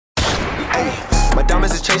Ay, my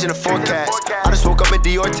diamonds is changing the forecast. I just woke up in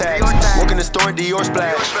Dior tags. Walk in the store in Dior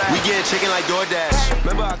splash. We getting chicken like DoorDash.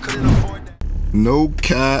 Remember I couldn't afford that. No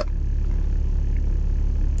cap.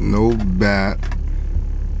 No bat.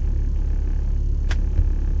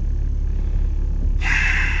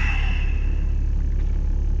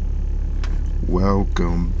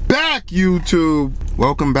 Welcome back, YouTube.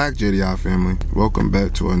 Welcome back, JDI family. Welcome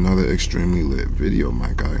back to another extremely lit video,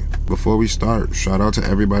 my guy. Before we start, shout out to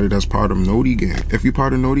everybody that's part of Noti Gang. If you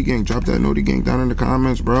part of Noti Gang, drop that Noti Gang down in the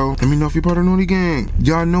comments, bro. Let me know if you part of Noti Gang.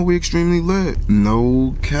 Y'all know we extremely lit.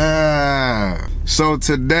 No cap. So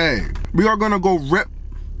today, we are gonna go rip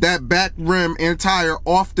that back rim and tire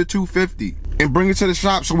off the 250 and bring it to the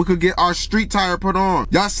shop so we could get our street tire put on.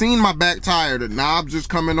 Y'all seen my back tire, the knob's just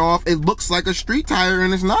coming off. It looks like a street tire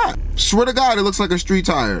and it's not. Swear to God, it looks like a street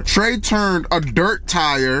tire. Trey turned a dirt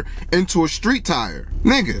tire into a street tire.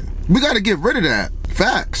 Nigga, we gotta get rid of that.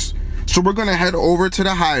 Facts. So we're gonna head over to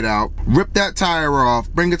the hideout, rip that tire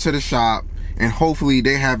off, bring it to the shop, and hopefully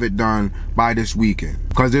they have it done by this weekend,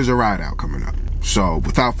 because there's a ride out coming up. So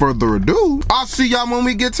without further ado, I'll see y'all when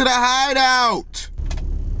we get to the hideout.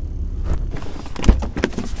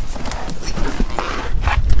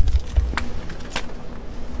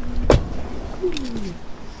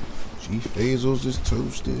 G-Fazos is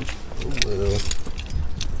toasted. Oh well.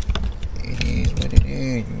 It is what it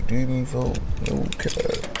is. You do me for no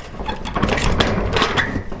cap.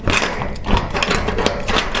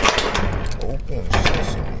 Open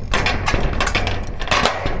sesame.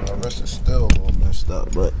 My rest is still a little messed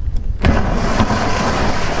up, but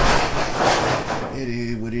it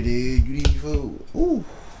is what it is. You need food. Ooh.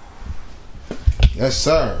 Yes,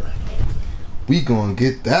 sir. We gonna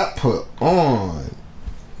get that put on.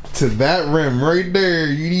 To that rim right there.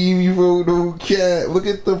 You need me for no cat. Look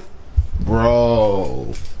at the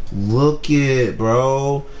bro. Look it,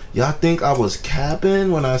 bro. Y'all think I was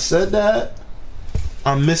capping when I said that?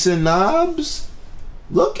 I'm missing knobs?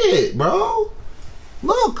 Look it, bro.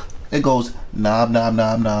 Look. It goes knob, knob,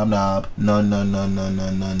 knob, knob, knob. None, none, none, none,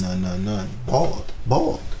 none, none, none, none, none. Bald.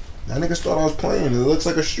 Bald. That nigga thought I was playing. It looks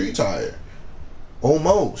like a street tire.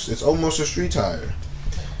 Almost. It's almost a street tire.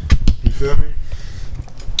 You feel me?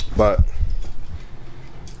 But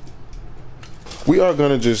we are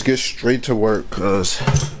gonna just get straight to work because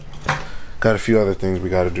got a few other things we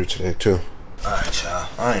gotta do today too. Alright, y'all.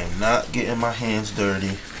 I am not getting my hands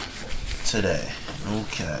dirty today. No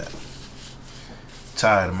cap.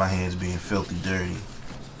 Tired of my hands being filthy dirty.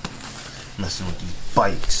 Messing with these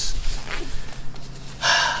bikes.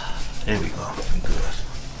 There we go. We good.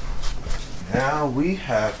 Now we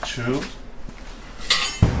have to.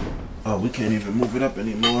 Oh, we can't even move it up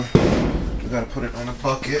anymore. We gotta put it on a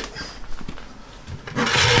bucket.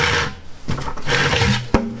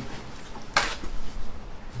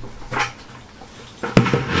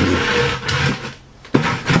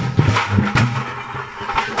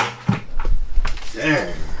 Damn.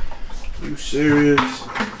 Are you serious?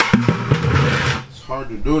 It's hard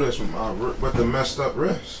to do this with the messed up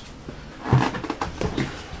wrist.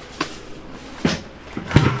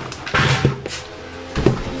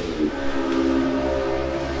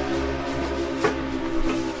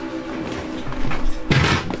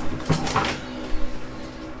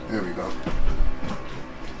 There we go.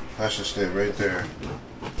 That should stay right there.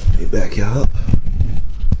 Let me back you up.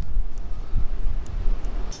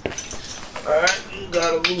 Alright, you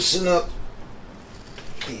gotta loosen up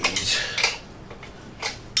these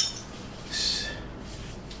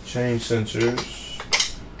chain sensors.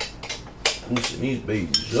 Loosen these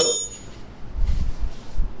babies up.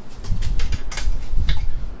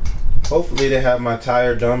 Hopefully they have my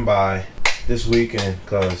tire done by this weekend,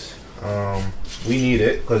 because we need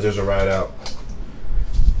it because there's a ride out.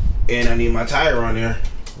 And I need my tire on there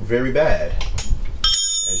very bad.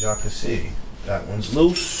 As y'all can see, that one's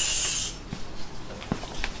loose.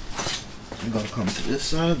 We're gonna come to this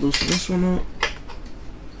side, loosen this one up.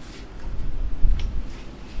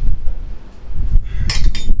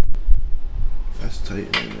 That's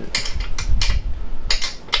tightening it.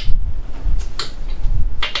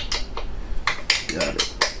 Got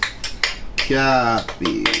it.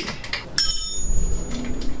 Copy.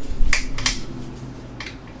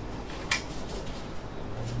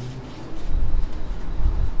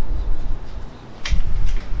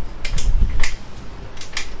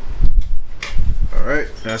 Alright,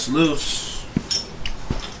 that's loose.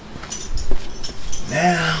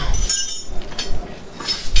 Now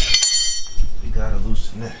we gotta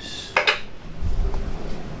loosen this.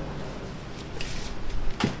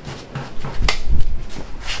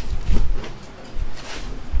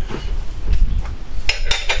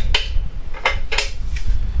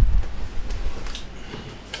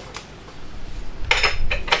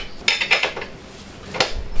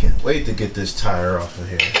 wait to get this tire off of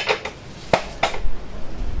here.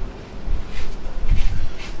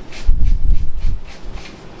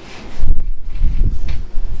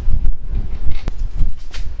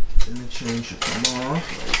 And the chain should come off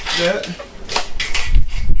like that.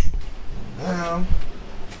 Now,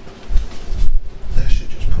 that should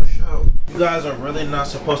just push out. You guys are really not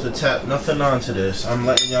supposed to tap nothing onto this. I'm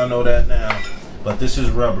letting y'all know that now. But this is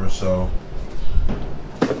rubber, so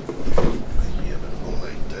might be able to go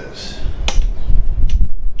like this.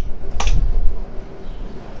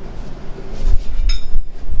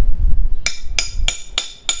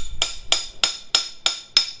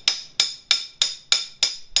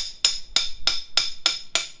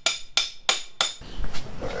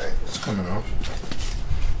 Alright, it's coming off.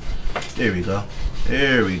 There we go.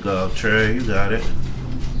 There we go, Trey. You got it.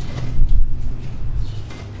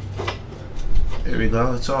 There we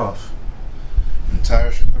go, it's off. And the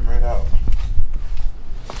tire should come right out.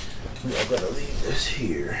 I gotta leave this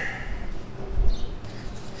here.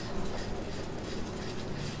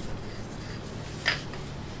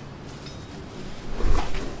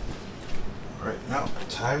 Alright, now the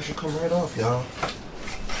tire should come right off, y'all.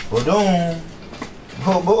 Boom.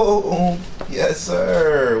 Boom, boom. Yes,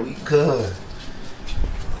 sir. We good.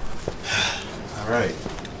 Alright.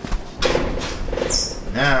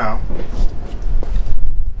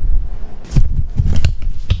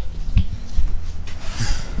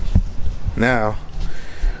 Now,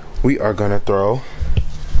 we are gonna throw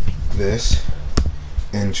this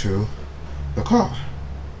into the car.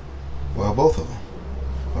 Well, both of them.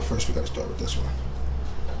 But first, we gotta start with this one.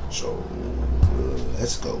 So,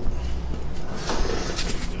 let's go.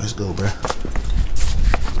 Let's go, bruh.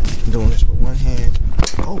 I'm doing this with one hand.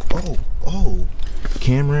 Oh.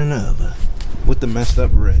 Camera in the other. With the messed up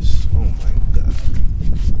wrist. Oh my God.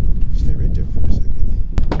 Stay right there for a second.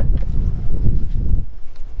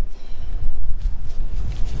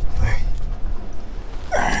 Alright,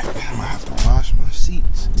 I'm gonna have to wash my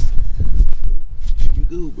seats. Here you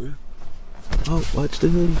go, bruh. Oh, watch the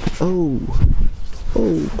hoodie. Oh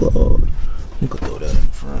God. I'm gonna throw that in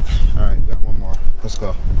front. Alright, we got one more. Let's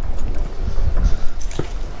go.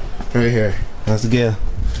 Right here. Let's get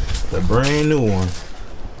the brand new one.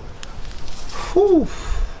 Whew.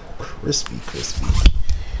 Crispy.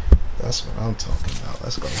 That's what I'm talking about.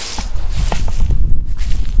 Let's go.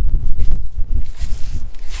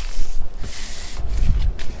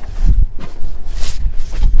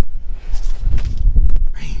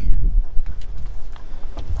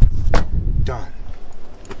 Done.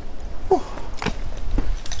 Whew.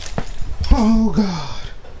 Oh God.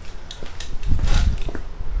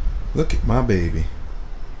 Look at my baby.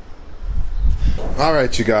 All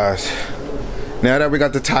right, you guys. Now that we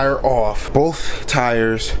got the tire off, both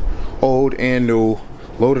tires, old and new,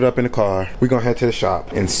 loaded up in the car, we're gonna head to the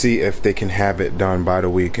shop and see if they can have it done by the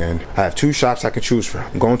weekend. I have 2 shops I can choose from.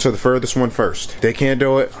 I'm going to the furthest one first. If they can't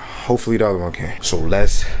do it, hopefully the other one can. So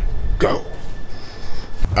let's go.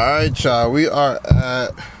 All right, y'all, we are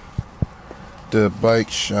at the bike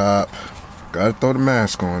shop. Gotta throw the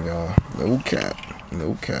mask on, y'all. No cap.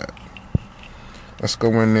 Let's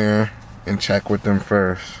go in there and check with them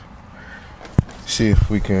first. See if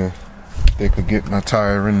they could get my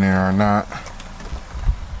tire in there or not.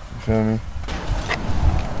 You feel me?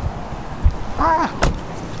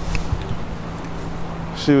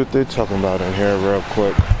 See what they're talking about in here real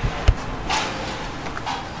quick.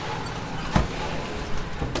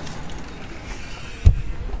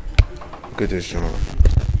 Look at this joint.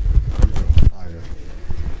 Fire.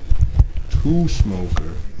 2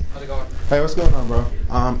 smoker. How's it going? Hey, what's going on, bro?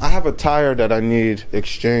 I have a tire that I need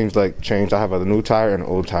exchanged, like changed. I have a new tire and an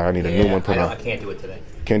old tire. I need a new one put on. I can't do it today.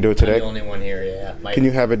 Can't do it today? I'm the only one here, yeah. Can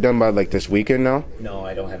you have it done by like this weekend now? No,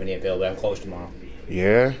 I don't have any available. I'm closed tomorrow.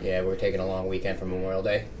 Yeah? Yeah, we're taking a long weekend for Memorial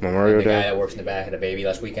Day. Memorial Day? The guy that works in the back had a baby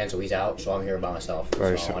last weekend, so he's out, so I'm here by myself.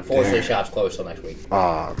 Right, so unfortunately, shop's closed till next week.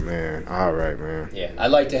 Ah, man. All right, man. Yeah,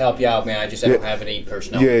 I'd like to help you out, man. I don't have any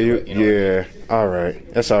personnel. Yeah, to do it, you know yeah. All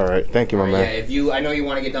right. That's all right. Thank you, my man. Yeah, I know you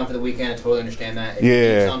want to get done for the weekend. I totally understand that.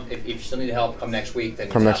 If you still need help, come next week. Then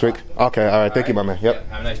come next week? Okay, all right. Thank you, my man. Yep.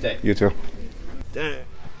 Yeah, have a nice day. You too. Dang.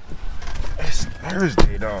 It's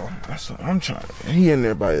Thursday, though. That's what I'm trying to. He in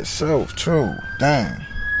there by himself, too. Dang.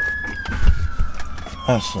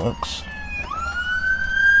 That sucks.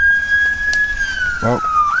 Well,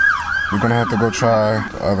 we're gonna have to go try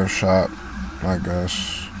the other shop, I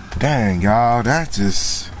guess. Dang, y'all, that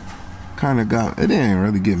just kind of it didn't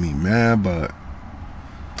really get me mad, but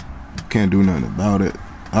can't do nothing about it.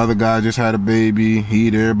 Other guy just had a baby. He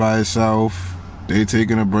there by himself. They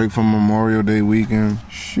taking a break from Memorial Day weekend.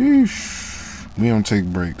 Sheesh. We don't take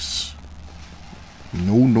breaks.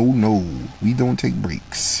 No. We don't take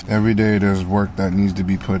breaks. Every day there's work that needs to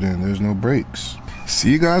be put in. There's no breaks.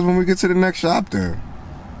 See you guys when we get to the next shop then.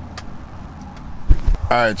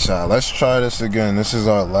 Alright, y'all, let's try this again. This is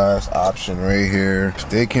our last option right here. If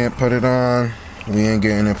they can't put it on, we ain't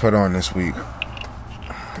getting it put on this week,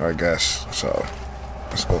 I guess. So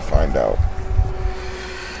let's go find out.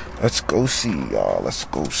 Let's go see, y'all. Let's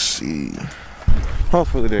go see.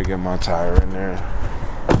 Hopefully they get my tire in there.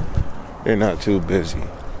 They're not too busy.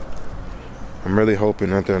 I'm really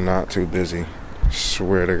hoping that they're not too busy.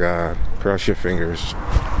 Swear to God. Cross your fingers.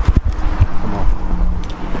 Come on.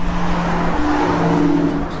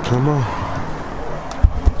 Come on.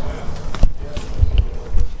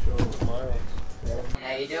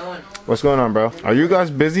 How you doing? What's going on, bro? Are you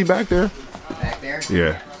guys busy back there? Back there?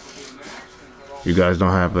 Yeah. You guys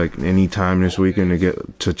don't have like any time this weekend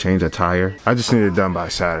to change a tire? I just need it done by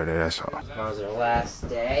Saturday, that's all. Tomorrow's our last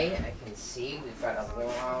day. I can see we've got a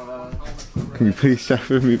long... Can you please shop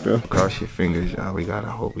for me, bro? Cross your fingers, y'all. We gotta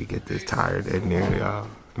hope we get this tire in there, y'all.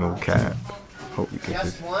 No cap. Hope we get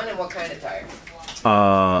Just this. one, and what kind of tire?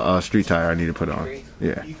 A street tire I need to put on.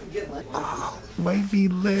 Yeah. Oh, might be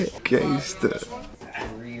lit. Gangsta.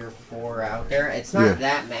 3 or 4 out there. It's not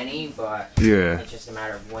that many, but it's just a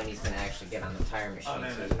matter of when he's gonna actually get on the tire machine. So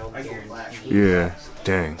there's no guarantee. Yeah.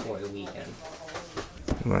 Dang. For the weekend.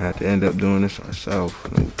 We might have to end up doing this ourselves.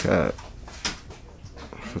 No cap.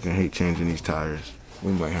 I fucking hate changing these tires.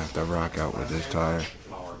 We might have to rock out with this tire.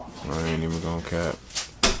 I ain't even gonna cap.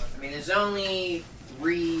 I mean, there's only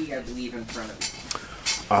 3, I believe, in front of you.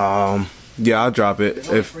 Yeah, I'll drop it. There's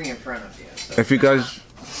only 3 in front of you. So if you guys,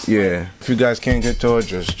 if you guys can't get to it,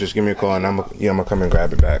 just give me a call and I'm gonna come and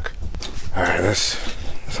grab it back. All right, let's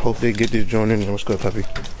hope they get this joint in. What's good, puppy?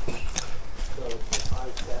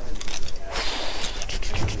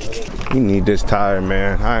 We need this tire,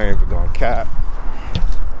 man. I ain't even gonna cap.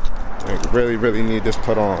 I really need this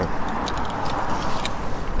put on.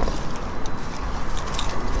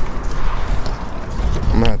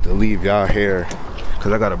 I'm gonna have to leave y'all here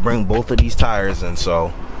because I gotta bring both of these tires in,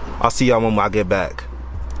 so I'll see y'all when I get back.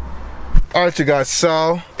 Alright, you guys,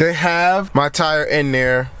 so they have my tire in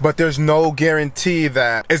there, but there's no guarantee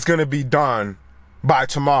that it's gonna be done by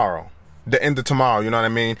tomorrow. The end of tomorrow, you know what I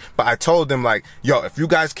mean? But I told them, like, yo, if you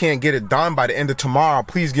guys can't get it done by the end of tomorrow,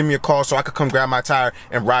 please give me a call so I could come grab my tire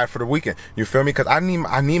and ride for the weekend. You feel me? Because I need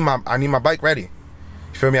my bike ready.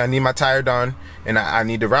 You feel me? I need my tire done and I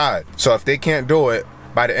need to ride. So if they can't do it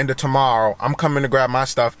by the end of tomorrow, I'm coming to grab my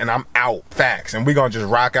stuff and I'm out. Facts. And we gonna just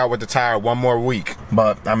rock out with the tire one more week.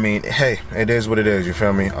 But I mean, hey, it is what it is, you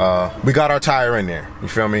feel me? We got our tire in there, you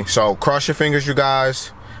feel me? So cross your fingers, you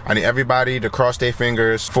guys. I need everybody to cross their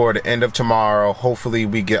fingers for the end of tomorrow. Hopefully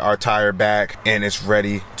we get our tire back and it's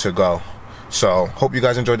ready to go. So hope you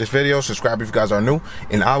guys enjoyed this video. Subscribe if you guys are new,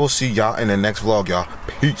 and I will see y'all in the next vlog, y'all.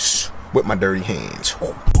 Peace with my dirty hands.